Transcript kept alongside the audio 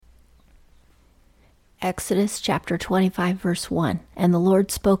Exodus chapter 25, verse 1. And the Lord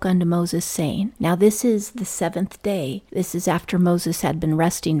spoke unto Moses, saying, Now this is the 7th day. This is after Moses had been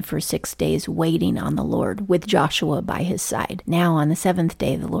resting for 6 days, waiting on the Lord, with Joshua by his side. Now on the 7th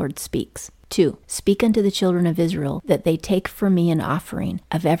day the Lord speaks. 2. Speak unto the children of Israel, that they take from me an offering.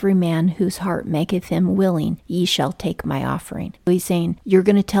 Of every man whose heart maketh him willing, ye shall take my offering. So he's saying, you're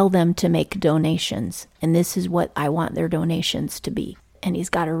going to tell them to make donations, and this is what I want their donations to be. And he's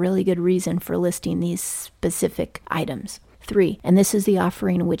got a really good reason for listing these specific items. 3. And this is the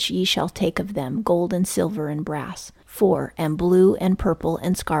offering which ye shall take of them, gold and silver and brass. 4. And blue and purple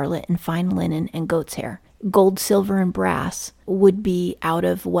and scarlet and fine linen and goat's hair. Gold, silver, and brass would be out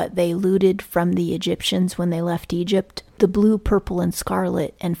of what they looted from the Egyptians when they left Egypt. The blue, purple, and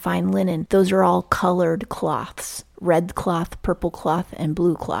scarlet and fine linen, those are all colored cloths. Red cloth, purple cloth, and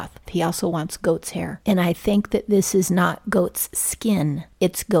blue cloth. He also wants goat's hair. And I think that this is not goat's skin,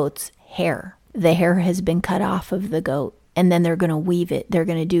 it's goat's hair. The hair has been cut off of the goat, and then they're going to weave it.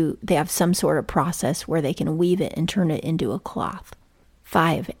 They have some sort of process where they can weave it and turn it into a cloth.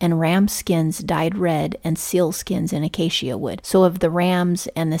 5. And ram skins dyed red, and seal skins in acacia wood. So of the rams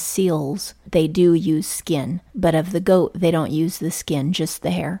and the seals, they do use skin, but of the goat, they don't use the skin, just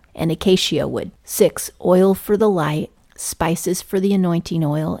the hair, and acacia wood. 6. Oil for the light, spices for the anointing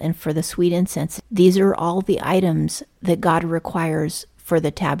oil, and for the sweet incense. These are all the items that God requires for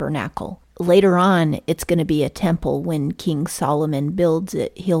the tabernacle. Later on, it's going to be a temple when King Solomon builds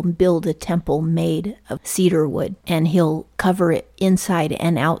it. He'll build a temple made of cedar wood, and he'll cover it inside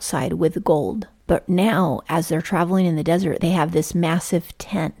and outside with gold. But now, as they're traveling in the desert, they have this massive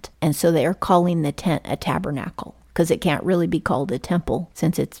tent, and so they're calling the tent a tabernacle, because it can't really be called a temple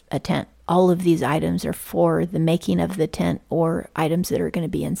since it's a tent. All of these items are for the making of the tent, or items that are going to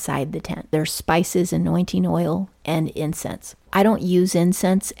be inside the tent. There's spices, anointing oil, and incense. I don't use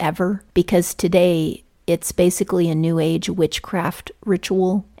incense ever because today it's basically a New Age witchcraft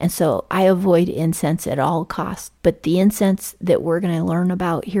ritual, and so I avoid incense at all costs. But the incense that we're going to learn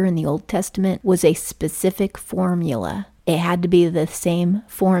about here in the Old Testament was a specific formula. It had to be the same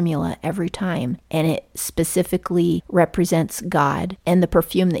formula every time, and it specifically represents God, and the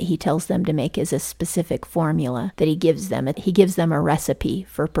perfume that he tells them to make is a specific formula that he gives them. He gives them a recipe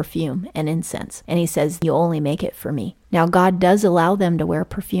for perfume and incense, and he says, you only make it for me. Now, God does allow them to wear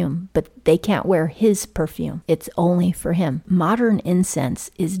perfume, but they can't wear his perfume. It's only for him. Modern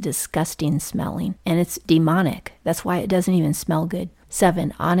incense is disgusting smelling, and it's demonic. That's why it doesn't even smell good.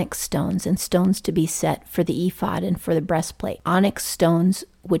 7. Onyx stones and stones to be set for the ephod and for the breastplate. Onyx stones,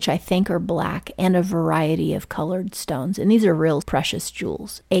 which I think are black, and a variety of colored stones. And these are real precious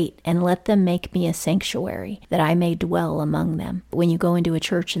jewels. 8. And let them make me a sanctuary, that I may dwell among them. When you go into a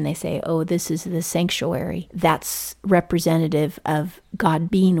church and they say, oh, this is the sanctuary, that's representative of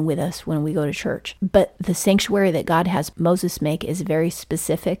God being with us when we go to church. But the sanctuary that God has Moses make is very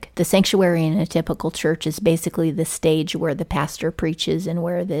specific. The sanctuary in a typical church is basically the stage where the pastor preaches and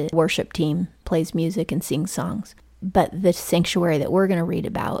where the worship team plays music and sings songs. But the sanctuary that we're going to read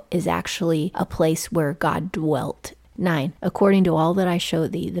about is actually a place where God dwelt. 9. According to all that I show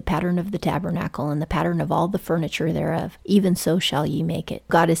thee, the pattern of the tabernacle and the pattern of all the furniture thereof, even so shall ye make it.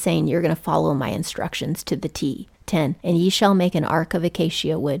 God is saying you're going to follow my instructions to the T. 10. And ye shall make an ark of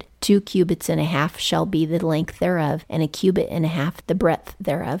acacia wood. 2 cubits and a half shall be the length thereof, and a cubit and a half the breadth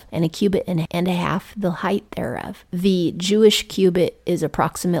thereof, and a cubit and a half the height thereof. The Jewish cubit is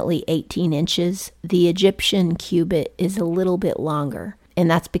approximately 18 inches. The Egyptian cubit is a little bit longer, and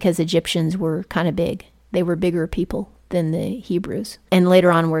that's because Egyptians were kind of big. They were bigger people than the Hebrews. And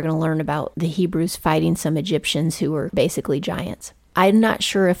later on, we're going to learn about the Hebrews fighting some Egyptians who were basically giants. I'm not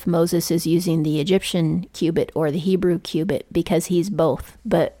sure if Moses is using the Egyptian cubit or the Hebrew cubit because he's both,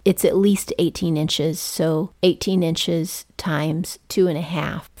 but it's at least 18 inches. So 18 inches times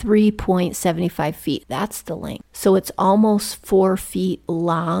 2.5, 3.75 feet. That's the length. So it's almost 4 feet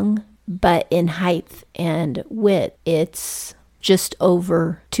long, but in height and width, it's just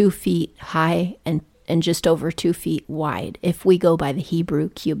over 2 feet high and just over 2 feet wide if we go by the Hebrew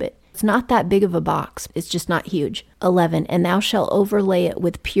cubit. It's not that big of a box. It's just not huge. 11. And thou shalt overlay it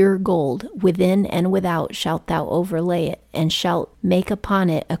with pure gold. Within and without shalt thou overlay it, and shalt make upon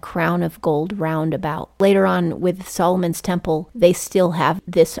it a crown of gold round about. Later on with Solomon's temple, they still have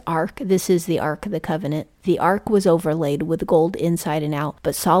this ark. This is the Ark of the Covenant. The ark was overlaid with gold inside and out,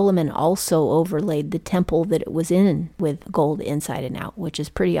 but Solomon also overlaid the temple that it was in with gold inside and out, which is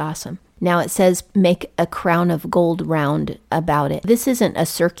pretty awesome. Now it says make a crown of gold round about it. This isn't a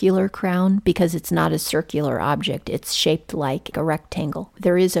circular crown because it's not a circular object. It's shaped like a rectangle.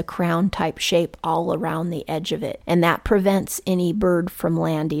 There is a crown type shape all around the edge of it, and that prevents any bird from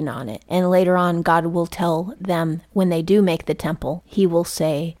landing on it. And later on, God will tell them when they do make the temple, he will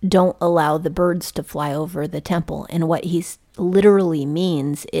say, don't allow the birds to fly over the temple. And what he's literally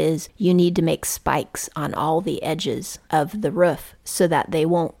means is you need to make spikes on all the edges of the roof so that they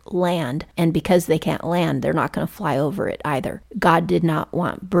won't land. And because they can't land, they're not going to fly over it either. God did not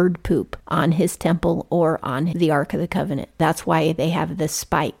want bird poop on his temple or on the Ark of the Covenant. That's why they have the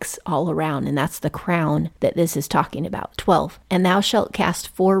spikes all around, and that's the crown that this is talking about. 12, and thou shalt cast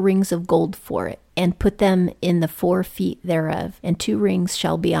 4 rings of gold for it, and put them in the 4 feet thereof, and 2 rings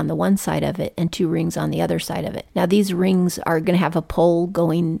shall be on the one side of it, and 2 rings on the other side of it. Now these rings are going to have a pole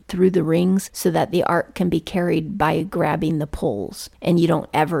going through the rings so that the ark can be carried by grabbing the poles, and you don't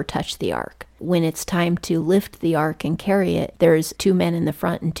ever touch the ark. When it's time to lift the ark and carry it, there's 2 men in the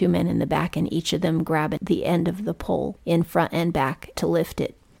front and 2 men in the back, and each of them grab at the end of the pole in front and back to lift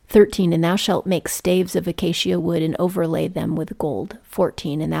it. 13, and thou shalt make staves of acacia wood and overlay them with gold.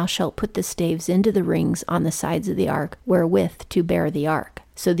 14, and thou shalt put the staves into the rings on the sides of the ark, wherewith to bear the ark.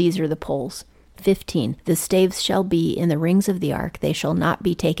 So these are the poles. 15, the staves shall be in the rings of the ark, they shall not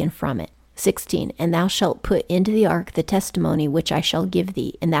be taken from it. 16, and thou shalt put into the ark the testimony which I shall give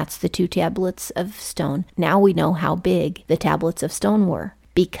thee, and that's the 2 tablets of stone. Now we know how big the tablets of stone were,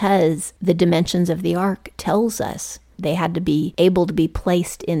 because the dimensions of the ark tells us they had to be able to be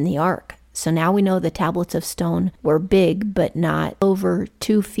placed in the ark. So now we know the tablets of stone were big, but not over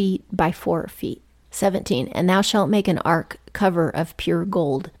 2 feet by 4 feet. 17, and thou shalt make an ark cover of pure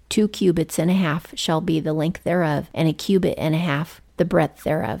gold. 2 cubits and a half shall be the length thereof, and 1 cubit and a half the breadth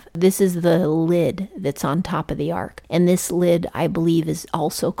thereof. This is the lid that's on top of the ark. And this lid, I believe, is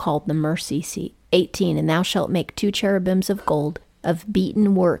also called the mercy seat. 18, and thou shalt make 2 cherubims of gold. Of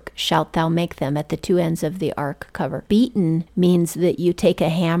beaten work shalt thou make them at the 2 ends of the ark cover. Beaten means that you take a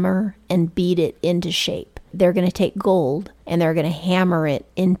hammer and beat it into shape. They're going to take gold and they're going to hammer it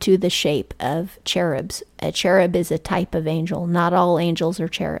into the shape of cherubs. A cherub is a type of angel. Not all angels are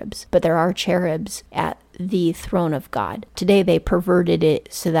cherubs, but there are cherubs at the throne of God. Today they perverted it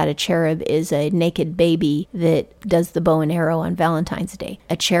so that a cherub is a naked baby that does the bow and arrow on Valentine's Day.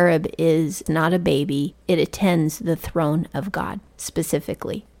 A cherub is not a baby. It attends the throne of God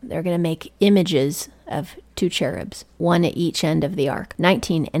specifically. They're going to make images of 2 cherubs, 1 at each end of the ark.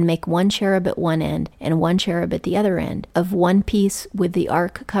 19, and make 1 cherub at one end and 1 cherub at the other end. Of one piece with the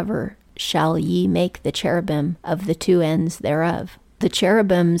ark cover shall ye make the cherubim of the 2 ends thereof. The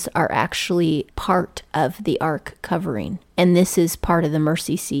cherubims are actually part of the ark covering, and this is part of the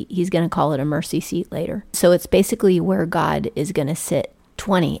mercy seat. He's going to call it a mercy seat later. So it's basically where God is going to sit.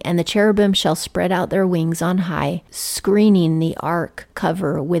 20, and the cherubim shall spread out their wings on high, screening the ark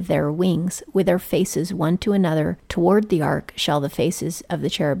cover with their wings, with their faces one to another. Toward the ark shall the faces of the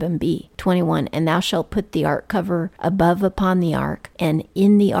cherubim be. 21, and thou shalt put the ark cover above upon the ark, and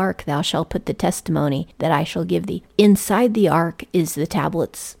in the ark thou shalt put the testimony that I shall give thee. Inside the ark is the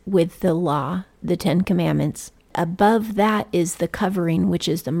tablets with the law, the 10 commandments. Above that is the covering, which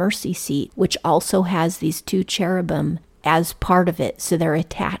is the mercy seat, which also has these 2 cherubim as part of it, so they're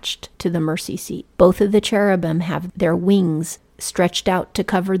attached to the mercy seat. Both of the cherubim have their wings stretched out to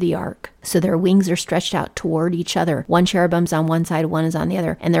cover the ark, so their wings are stretched out toward each other. 1 cherubim's on one side, 1 is on the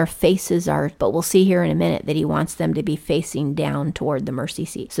other, and their faces are, but we'll see here in a minute that he wants them to be facing down toward the mercy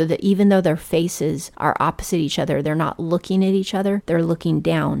seat, so that even though their faces are opposite each other, they're not looking at each other, they're looking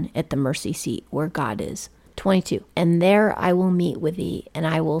down at the mercy seat where God is. 22, and there I will meet with thee, and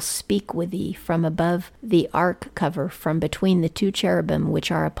I will speak with thee from above the ark cover, from between the 2 cherubim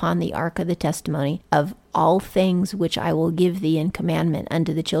which are upon the ark of the testimony, of all things which I will give thee in commandment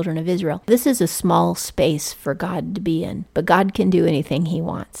unto the children of Israel. This is a small space for God to be in, but God can do anything he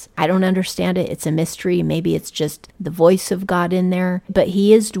wants. I don't understand it. It's a mystery. Maybe it's just the voice of God in there, but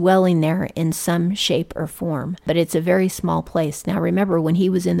he is dwelling there in some shape or form, but it's a very small place. Now remember, when he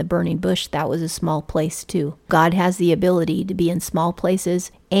was in the burning bush, that was a small place too. God has the ability to be in small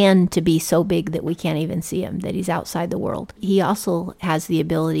places and to be so big that we can't even see him, that he's outside the world. He also has the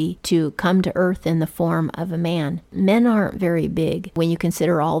ability to come to earth in the form of a man. Men aren't very big when you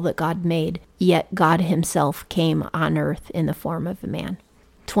consider all that God made, yet God himself came on earth in the form of a man.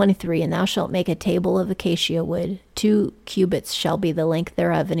 23, and thou shalt make a table of acacia wood. 2 cubits shall be the length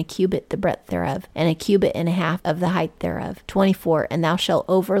thereof, and 1 cubit the breadth thereof, and 1 cubit and a half of the height thereof. 24, and thou shalt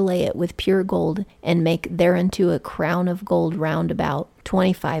overlay it with pure gold, and make thereunto a crown of gold round about.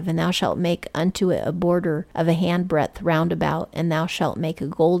 25, and thou shalt make unto it a border of a handbreadth round about, and thou shalt make a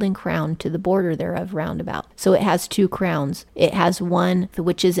golden crown to the border thereof round about. So it has 2 crowns. It has one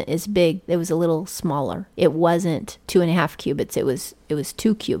which isn't as big. It was a little smaller. It wasn't 2.5 cubits. It was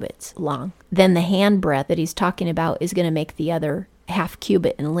 2 cubits long. Then the handbreadth that he's talking about is going to make the other half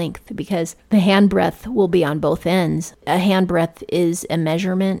cubit in length, because the handbreadth will be on both ends. A handbreadth is a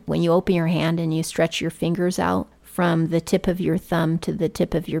measurement. When you open your hand and you stretch your fingers out, from the tip of your thumb to the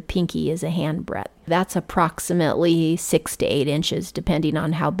tip of your pinky is a handbreadth. That's approximately 6 to 8 inches, depending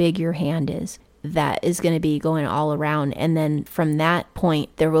on how big your hand is. That is going to be going all around. And then from that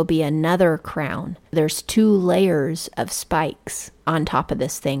point, there will be another crown. There's 2 layers of spikes on top of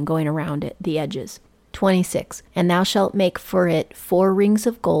this thing going around it, the edges. 26, and thou shalt make for it 4 rings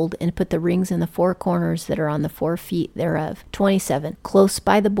of gold, and put the rings in the 4 corners that are on the 4 feet thereof. 27, close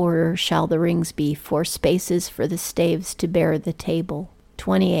by the border shall the rings be, 4 spaces for the staves to bear the table.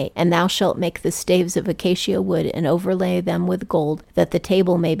 28, and thou shalt make the staves of acacia wood, and overlay them with gold, that the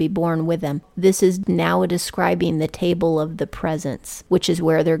table may be borne with them. This is now describing the table of the presence, which is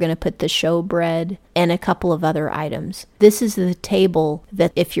where they're going to put the showbread and a couple of other items. This is the table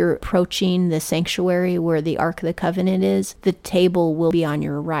that if you're approaching the sanctuary where the Ark of the Covenant is, the table will be on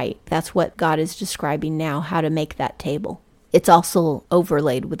your right. That's what God is describing now, how to make that table. It's also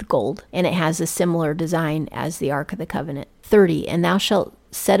overlaid with gold, and it has a similar design as the Ark of the Covenant. 30, and thou shalt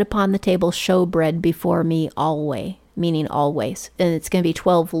set upon the table showbread before me always, meaning always. And it's going to be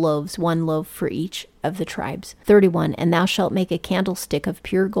 12 loaves, 1 loaf for each of the tribes. 31, and thou shalt make a candlestick of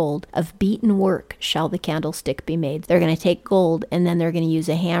pure gold. Of beaten work shall the candlestick be made. They're going to take gold, and then they're going to use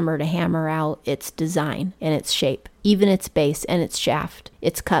a hammer to hammer out its design and its shape. Even its base and its shaft,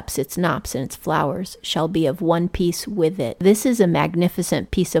 its cups, its knops, and its flowers shall be of one piece with it. This is a magnificent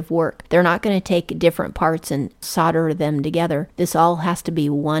piece of work. They're not going to take different parts and solder them together. This all has to be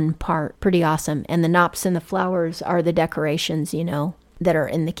one part. Pretty awesome. And the knops and the flowers are the decorations, that are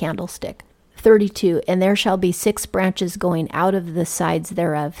in the candlestick. 32, and there shall be 6 branches going out of the sides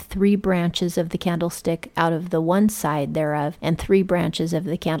thereof, 3 branches of the candlestick out of the one side thereof, and 3 branches of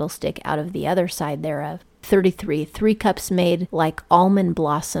the candlestick out of the other side thereof. 33, 3 cups made like almond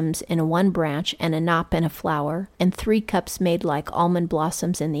blossoms in one branch, and a knop and a flower, and 3 cups made like almond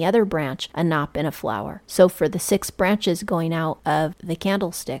blossoms in the other branch, a knop and a flower. So for the 6 branches going out of the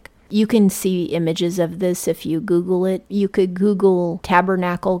candlestick. You can see images of this if you Google it. You could Google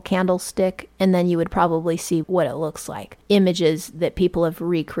tabernacle candlestick, and then you would probably see what it looks like. Images that people have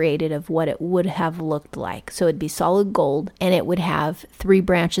recreated of what it would have looked like. So it'd be solid gold, and it would have 3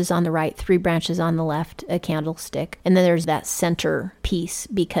 branches on the right, 3 branches on the left, a candlestick. And then there's that center piece,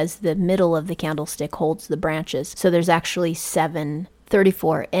 because the middle of the candlestick holds the branches. So there's actually 7.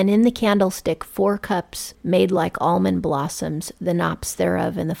 34, and in the candlestick 4 cups made like almond blossoms, the knops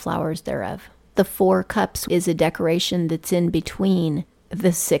thereof and the flowers thereof. The 4 cups is a decoration that's in between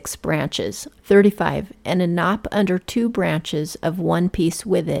the 6 branches. 35, and a knop under 2 branches of one piece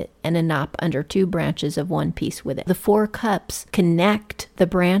with it, and a knop under 2 branches of one piece with it. The 4 cups connect the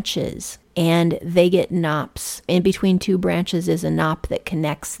branches, and they get knops. In between 2 branches is a knop that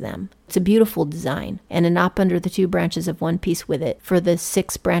connects them. It's a beautiful design, and a knop under the 2 branches of one piece with it for the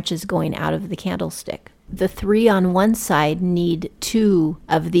 6 branches going out of the candlestick. The 3 on one side need 2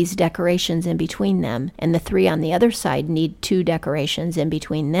 of these decorations in between them, and the 3 on the other side need 2 decorations in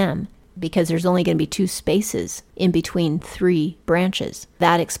between them, because there's only going to be 2 spaces in between 3 branches.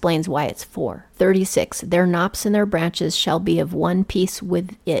 That explains why it's 4. 36, their knops and their branches shall be of one piece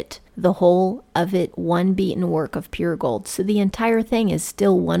with it, the whole of it one beaten work of pure gold. So the entire thing is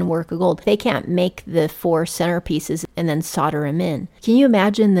still one work of gold. They can't make the 4 centerpieces and then solder them in. Can you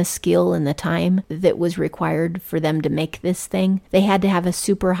imagine the skill and the time that was required for them to make this thing? They had to have a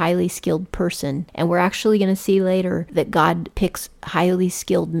super highly skilled person. And we're actually going to see later that God picks highly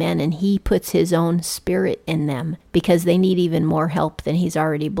skilled men, and he puts his own spirit in them, because they need even more help than he's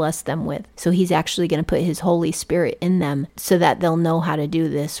already blessed them with. So he's actually going to put his Holy Spirit in them so that they'll know how to do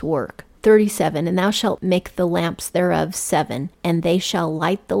this work. 37, and thou shalt make the lamps thereof 7, and they shall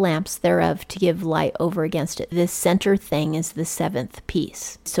light the lamps thereof to give light over against it. This center thing is the 7th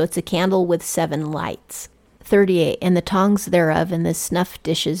piece. So it's a candle with 7 lights. 38, and the tongs thereof and the snuff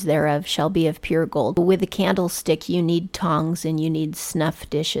dishes thereof shall be of pure gold. With a candlestick you need tongs and you need snuff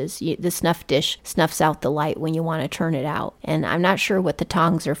dishes. The snuff dish snuffs out the light when you want to turn it out. And I'm not sure what the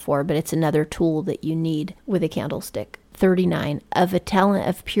tongs are for, but it's another tool that you need with a candlestick. 39, of a talent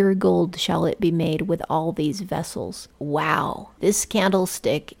of pure gold shall it be made with all these vessels. Wow. This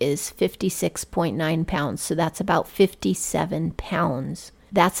candlestick is 56.9 pounds, so that's about 57 pounds.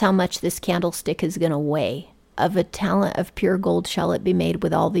 That's how much this candlestick is going to weigh. Of a talent of pure gold shall it be made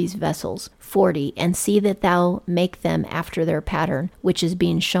with all these vessels. 40. And see that thou make them after their pattern, which is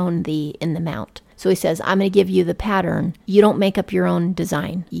being shown thee in the mount. So he says, I'm going to give you the pattern. You don't make up your own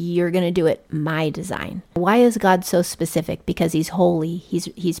design. You're going to do it my design. Why is God so specific? Because he's holy.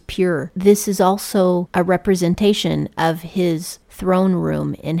 He's pure. This is also a representation of his throne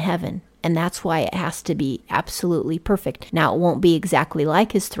room in heaven. And that's why it has to be absolutely perfect. Now, it won't be exactly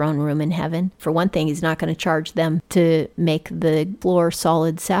like his throne room in heaven. For one thing, he's not going to charge them to make the floor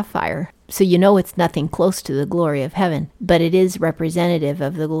solid sapphire. So you know it's nothing close to the glory of heaven, but it is representative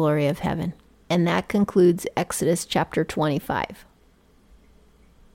of the glory of heaven. And that concludes Exodus chapter 25.